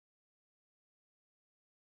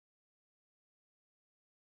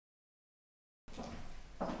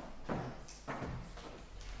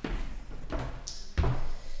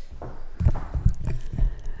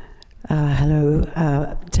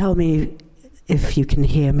Hello. Tell me if you can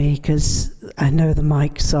hear me, because I know the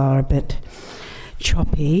mics are a bit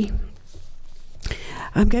choppy.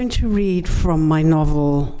 I'm going to read from my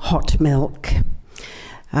novel, Hot Milk.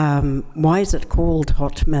 Why is it called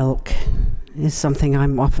Hot Milk is something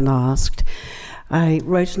I'm often asked. I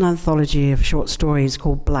wrote an anthology of short stories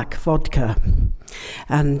called Black Vodka.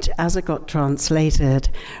 And as it got translated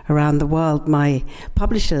around the world, my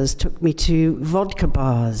publishers took me to vodka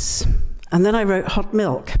bars. And then I wrote Hot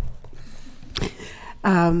Milk.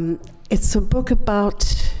 It's a book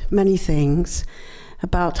about many things,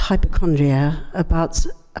 about hypochondria, about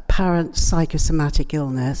apparent psychosomatic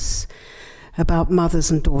illness, about mothers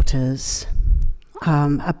and daughters,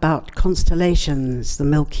 about constellations, the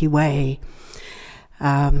Milky Way.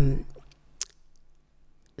 Sophia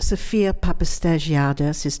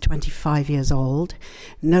Papastagiadis is 25 years old.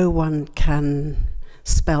 No one can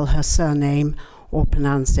spell her surname or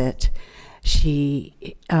pronounce it. She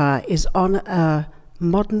is on a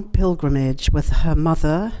modern pilgrimage with her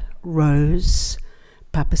mother, Rose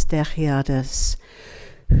Papastagiadis,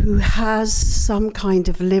 who has some kind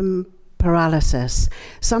of limb paralysis.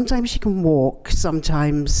 Sometimes she can walk,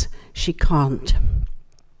 sometimes she can't.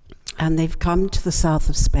 And they've come to the south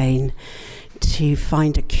of Spain to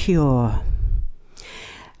find a cure.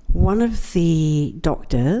 One of the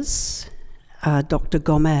doctors, Dr.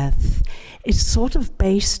 Gomez, is sort of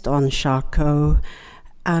based on Charcot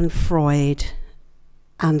and Freud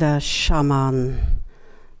and a shaman,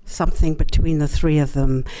 something between the three of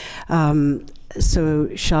them. So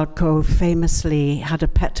Charcot famously had a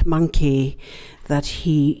pet monkey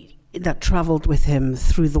that traveled with him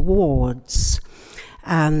through the wards.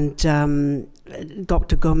 And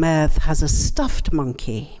Dr. Gomez has a stuffed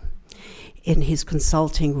monkey in his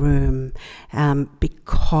consulting room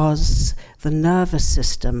because the nervous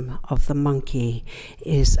system of the monkey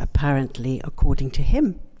is apparently, according to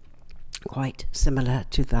him, quite similar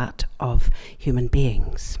to that of human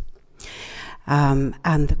beings. And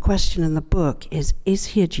the question in the book is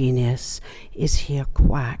he a genius? Is he a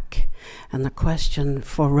quack? And the question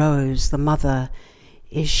for Rose, the mother,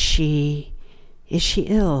 is she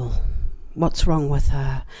ill? What's wrong with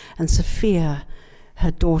her? And Sophia, her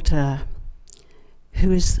daughter,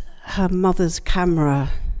 who is her mother's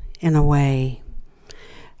camera in a way,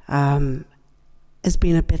 has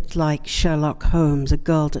been a bit like Sherlock Holmes, a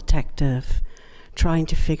girl detective, trying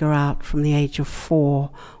to figure out from the age of 4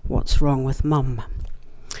 what's wrong with mum.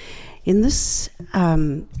 In this,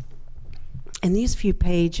 in these few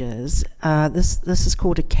pages, this is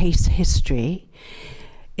called a case history.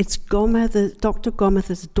 It's Gomez, Dr.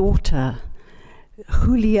 Gomez's daughter,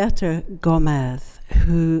 Julieta Gomez,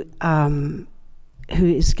 who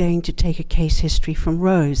is going to take a case history from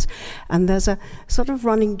Rose. And there's a sort of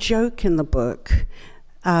running joke in the book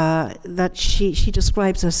that she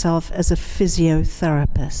describes herself as a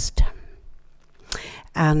physiotherapist.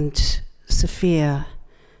 And Sophia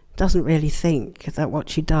doesn't really think that what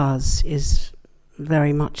she does is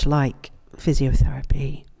very much like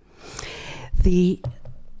physiotherapy. The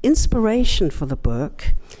inspiration for the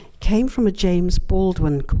book came from a James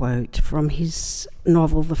Baldwin quote from his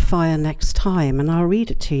novel The Fire Next Time, and I'll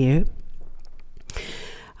read it to you.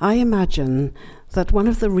 I imagine that one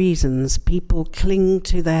of the reasons people cling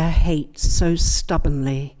to their hate so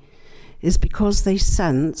stubbornly is because they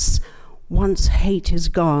sense once hate is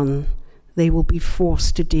gone, they will be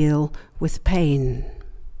forced to deal with pain.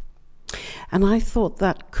 And I thought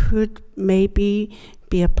that could maybe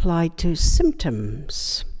be applied to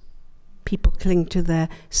symptoms. People cling to their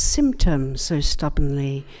symptoms so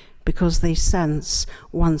stubbornly because they sense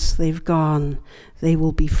once they've gone, they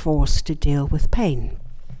will be forced to deal with pain.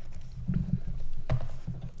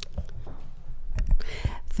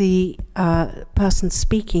 The person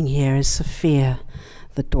speaking here is Sophia,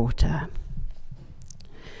 the daughter.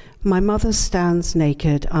 My mother stands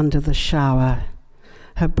naked under the shower.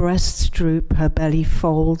 Her breasts droop, her belly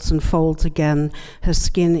folds and folds again. Her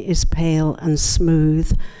skin is pale and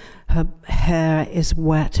smooth. Her hair is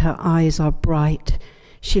wet, her eyes are bright.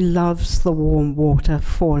 She loves the warm water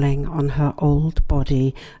falling on her old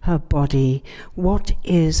body, her body. What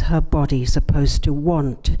is her body supposed to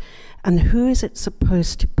want? And who is it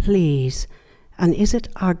supposed to please? And is it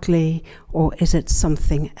ugly or is it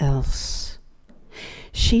something else?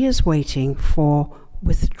 She is waiting for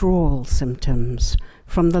withdrawal symptoms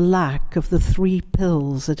from the lack of the 3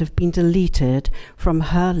 pills that have been deleted from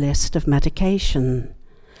her list of medication.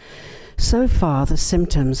 So far, the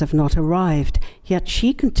symptoms have not arrived, yet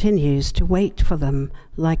she continues to wait for them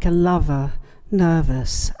like a lover,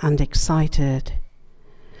 nervous and excited.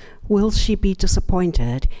 Will she be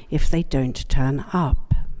disappointed if they don't turn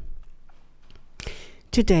up?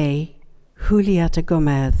 Today, Julieta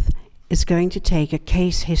Gomez is going to take a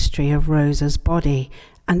case history of Rosa's body,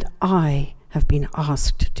 and I have been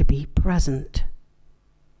asked to be present.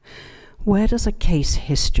 Where does a case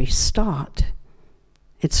history start?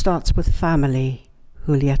 It starts with family,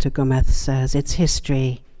 Julieta Gomez says. It's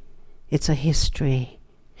history. It's a history.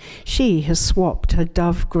 She has swapped her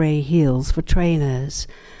dove grey heels for trainers.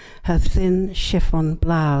 Her thin chiffon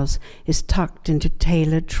blouse is tucked into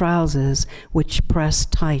tailored trousers which press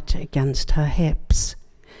tight against her hips.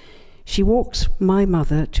 She walks my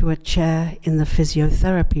mother to a chair in the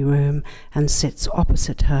physiotherapy room and sits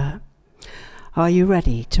opposite her. Are you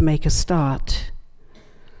ready to make a start?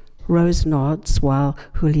 Rose nods while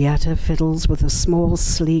Julieta fiddles with a small,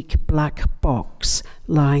 sleek black box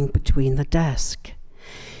lying between the desk.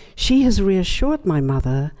 She has reassured my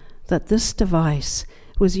mother that this device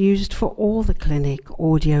was used for all the clinic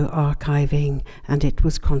audio archiving and it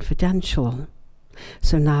was confidential.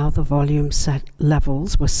 So now the volume set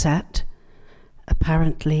levels were set.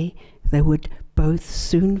 Apparently, they would both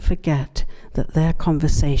soon forget that their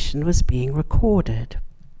conversation was being recorded.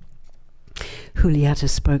 Julieta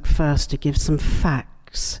spoke first to give some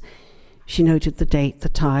facts. She noted the date, the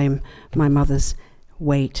time, my mother's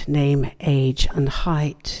weight, name, age, and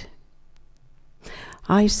height.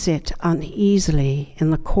 I sit uneasily in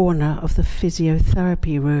the corner of the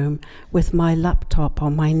physiotherapy room with my laptop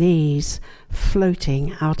on my knees,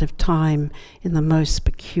 floating out of time in the most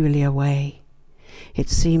peculiar way. It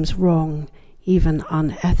seems wrong, even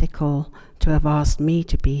unethical, to have asked me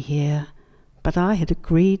to be here, but I had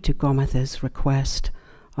agreed to Gomez's request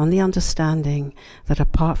on the understanding that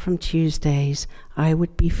apart from Tuesdays, I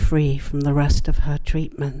would be free from the rest of her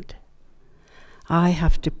treatment. I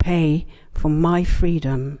have to pay for my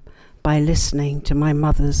freedom by listening to my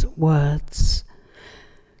mother's words.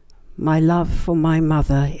 My love for my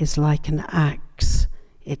mother is like an axe.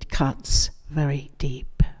 It cuts very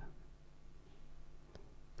deep.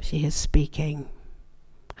 She is speaking.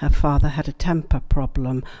 Her father had a temper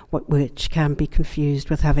problem, which can be confused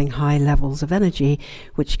with having high levels of energy,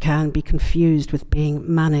 which can be confused with being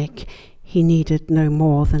manic. He needed no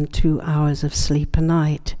more than 2 hours of sleep a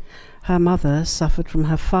night. Her mother suffered from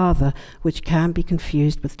her father, which can be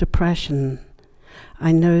confused with depression.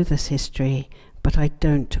 I know this history, but I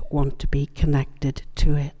don't want to be connected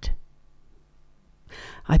to it.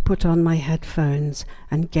 I put on my headphones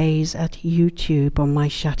and gaze at YouTube on my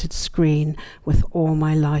shattered screen with all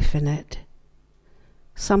my life in it.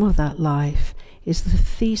 Some of that life is the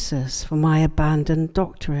thesis for my abandoned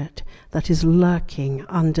doctorate that is lurking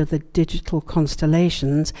under the digital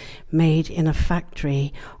constellations made in a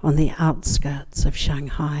factory on the outskirts of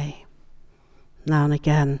Shanghai. Now and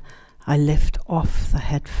again, I lift off the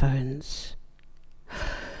headphones.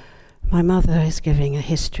 My mother is giving a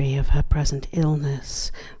history of her present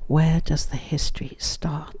illness. Where does the history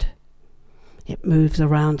start? It moves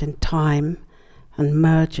around in time and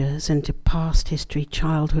merges into past history,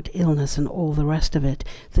 childhood, illness, and all the rest of it.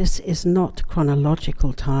 This is not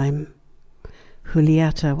chronological time.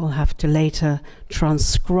 Julieta will have to later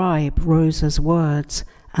transcribe Rosa's words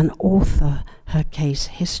and author her case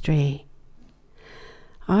history.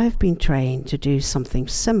 I've been trained to do something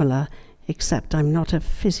similar, except I'm not a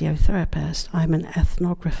physiotherapist, I'm an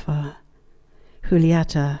ethnographer.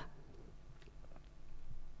 Julieta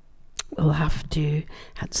will have to,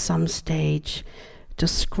 at some stage,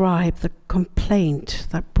 describe the complaint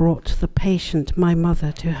that brought the patient, my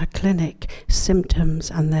mother, to her clinic,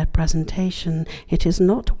 symptoms and their presentation. It is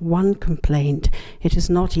not one complaint, it is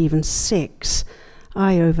not even 6.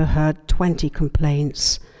 I overheard 20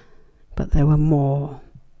 complaints, but there were more.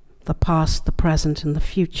 The past, the present, and the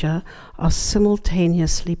future are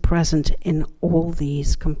simultaneously present in all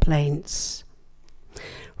these complaints.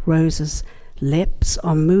 Rosa's lips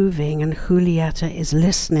are moving and Julieta is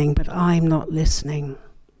listening, but I'm not listening.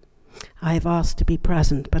 I've asked to be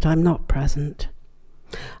present, but I'm not present.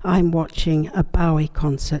 I'm watching a Bowie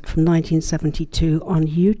concert from 1972 on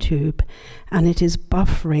YouTube, and it is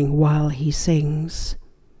buffering while he sings.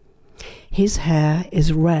 His hair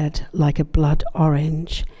is red like a blood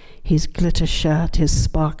orange. His glitter shirt is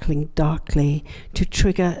sparkling darkly to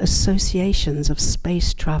trigger associations of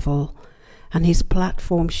space travel, and his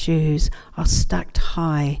platform shoes are stacked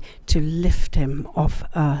high to lift him off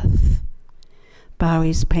Earth.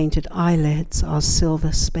 Bowie's painted eyelids are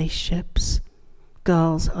silver spaceships.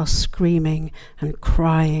 Girls are screaming and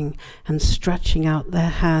crying and stretching out their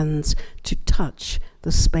hands to touch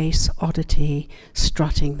the space oddity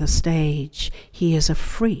strutting the stage. He is a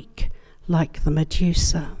freak, like the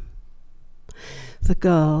Medusa. The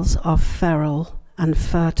girls are feral and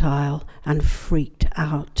fertile and freaked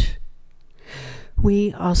out.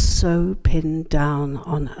 We are so pinned down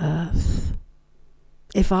on earth.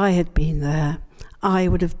 If I had been there, I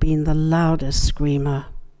would have been the loudest screamer.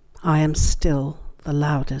 I am still the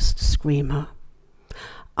loudest screamer.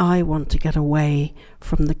 I want to get away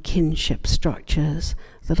from the kinship structures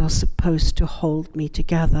that are supposed to hold me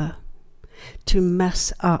together, to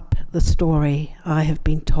mess up the story I have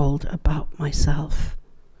been told about myself,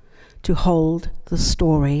 to hold the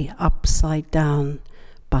story upside down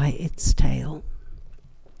by its tail.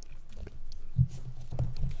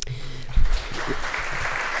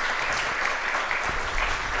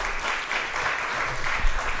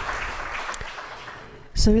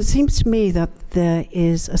 So it seems to me that there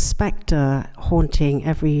is a spectre haunting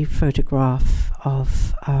every photograph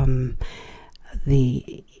of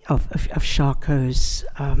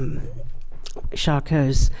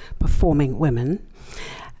Charcot's performing women,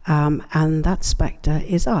 and that spectre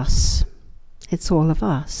is us. It's all of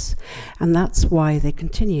us, and that's why they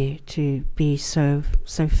continue to be so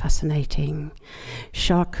fascinating.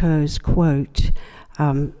 Charcot's quote,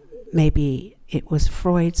 maybe it was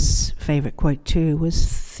Freud's favorite quote too, was,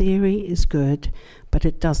 "Theory is good, but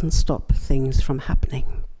it doesn't stop things from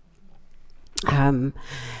happening." And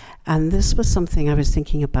this was something I was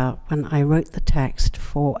thinking about when I wrote the text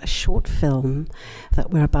for a short film that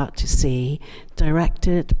we're about to see,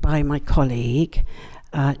 directed by my colleague,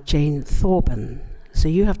 Jane Thorburn. So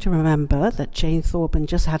you have to remember that Jane Thorburn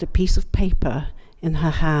just had a piece of paper in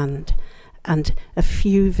her hand and a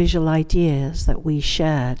few visual ideas that we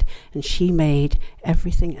shared, and she made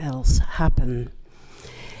everything else happen.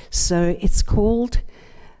 So it's called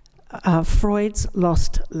Freud's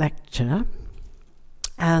Lost Lecture,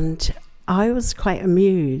 and I was quite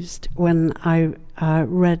amused when I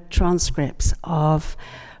read transcripts of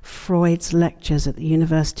Freud's lectures at the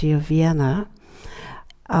University of Vienna.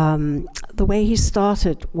 The way he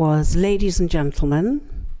started was, "Ladies and gentlemen,"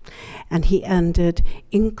 and he ended,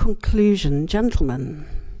 "In conclusion, gentlemen."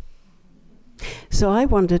 So I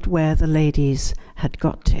wondered where the ladies had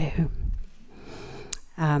got to.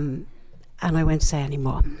 And I won't say any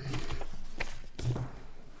more.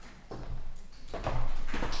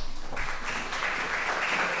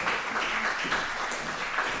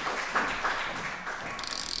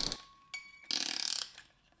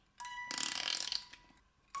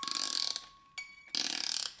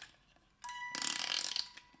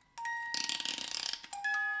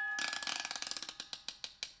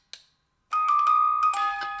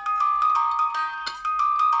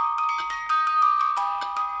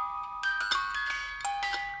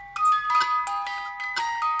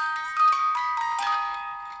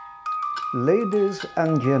 Ladies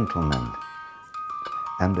and gentlemen,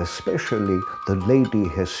 and especially the lady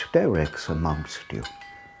hysterics amongst you,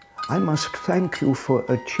 I must thank you for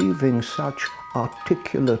achieving such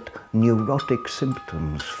articulate neurotic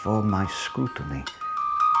symptoms for my scrutiny.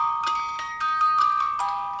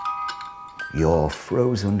 Your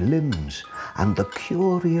frozen limbs and the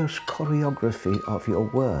curious choreography of your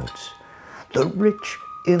words, the rich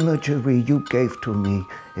imagery you gave to me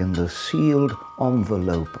in the sealed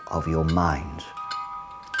envelope of your minds.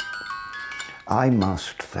 I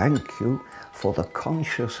must thank you for the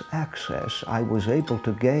conscious access I was able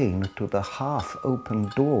to gain to the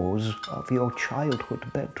half-open doors of your childhood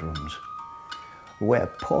bedrooms, where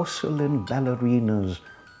porcelain ballerinas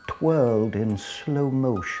twirled in slow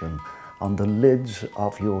motion on the lids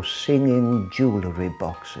of your singing jewelry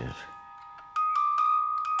boxes.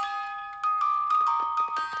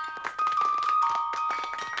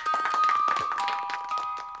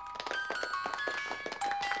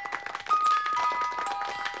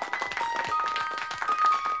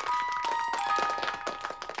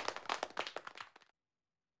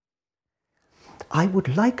 I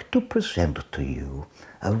would like to present to you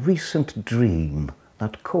a recent dream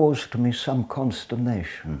that caused me some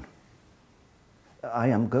consternation. I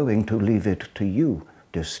am going to leave it to you,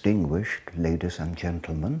 distinguished ladies and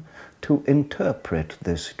gentlemen, to interpret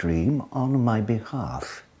this dream on my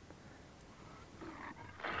behalf.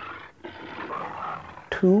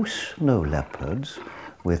 Two snow leopards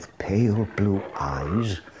with pale blue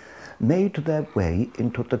eyes made their way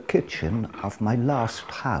into the kitchen of my last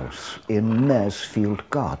house in Maresfield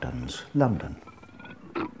Gardens, London.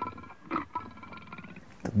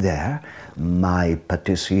 There, my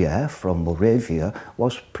pâtissière from Moravia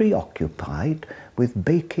was preoccupied with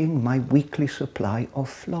baking my weekly supply of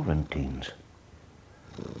Florentines.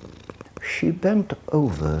 She bent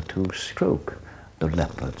over to stroke the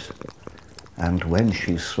leopards, and when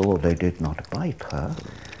she saw they did not bite her,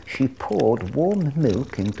 she poured warm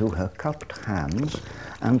milk into her cupped hands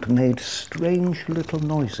and made strange little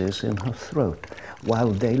noises in her throat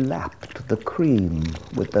while they lapped the cream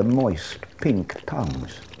with their moist pink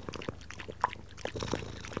tongues.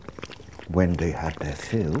 When they had their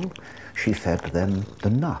fill, she fed them the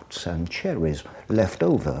nuts and cherries left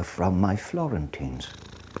over from my Florentines.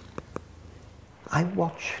 I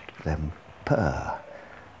watched them purr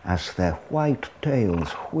as their white tails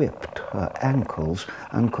whipped her ankles,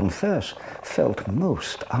 and confess felt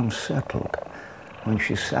most unsettled when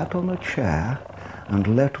she sat on a chair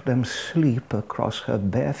and let them sleep across her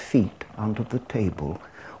bare feet under the table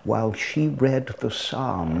while she read the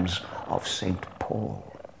Psalms of St. Paul.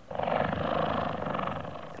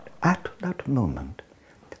 At that moment,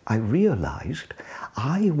 I realized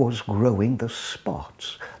I was growing the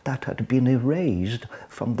spots that had been erased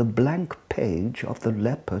from the blank page of the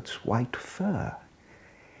leopard's white fur.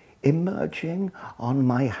 Emerging on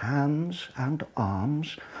my hands and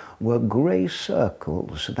arms were grey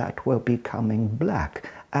circles that were becoming black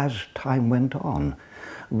as time went on,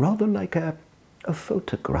 rather like a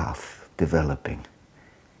photograph developing.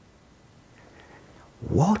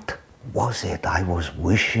 What was it I was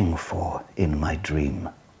wishing for in my dream?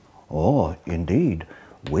 Or, indeed,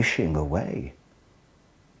 wishing away?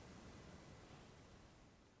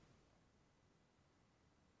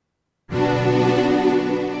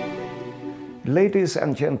 Ladies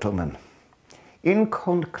and gentlemen, in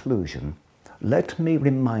conclusion, let me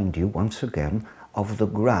remind you once again of the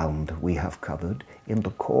ground we have covered in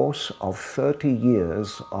the course of 30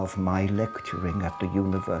 years of my lecturing at the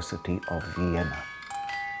University of Vienna.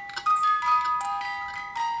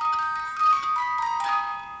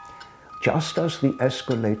 Just as the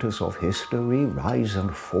escalators of history rise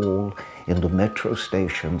and fall in the metro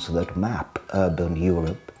stations that map urban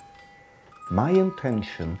Europe, my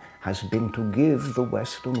intention has been to give the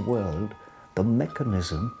Western world the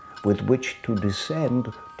mechanism with which to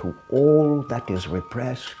descend to all that is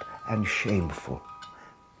repressed and shameful.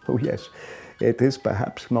 Oh yes, it is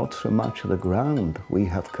perhaps not so much the ground we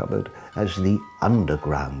have covered as the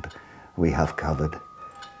underground we have covered.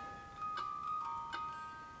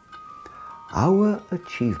 Our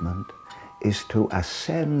achievement is to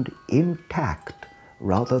ascend intact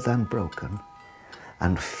rather than broken,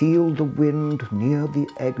 and feel the wind near the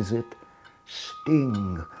exit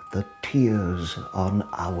sting the tears on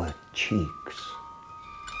our cheeks.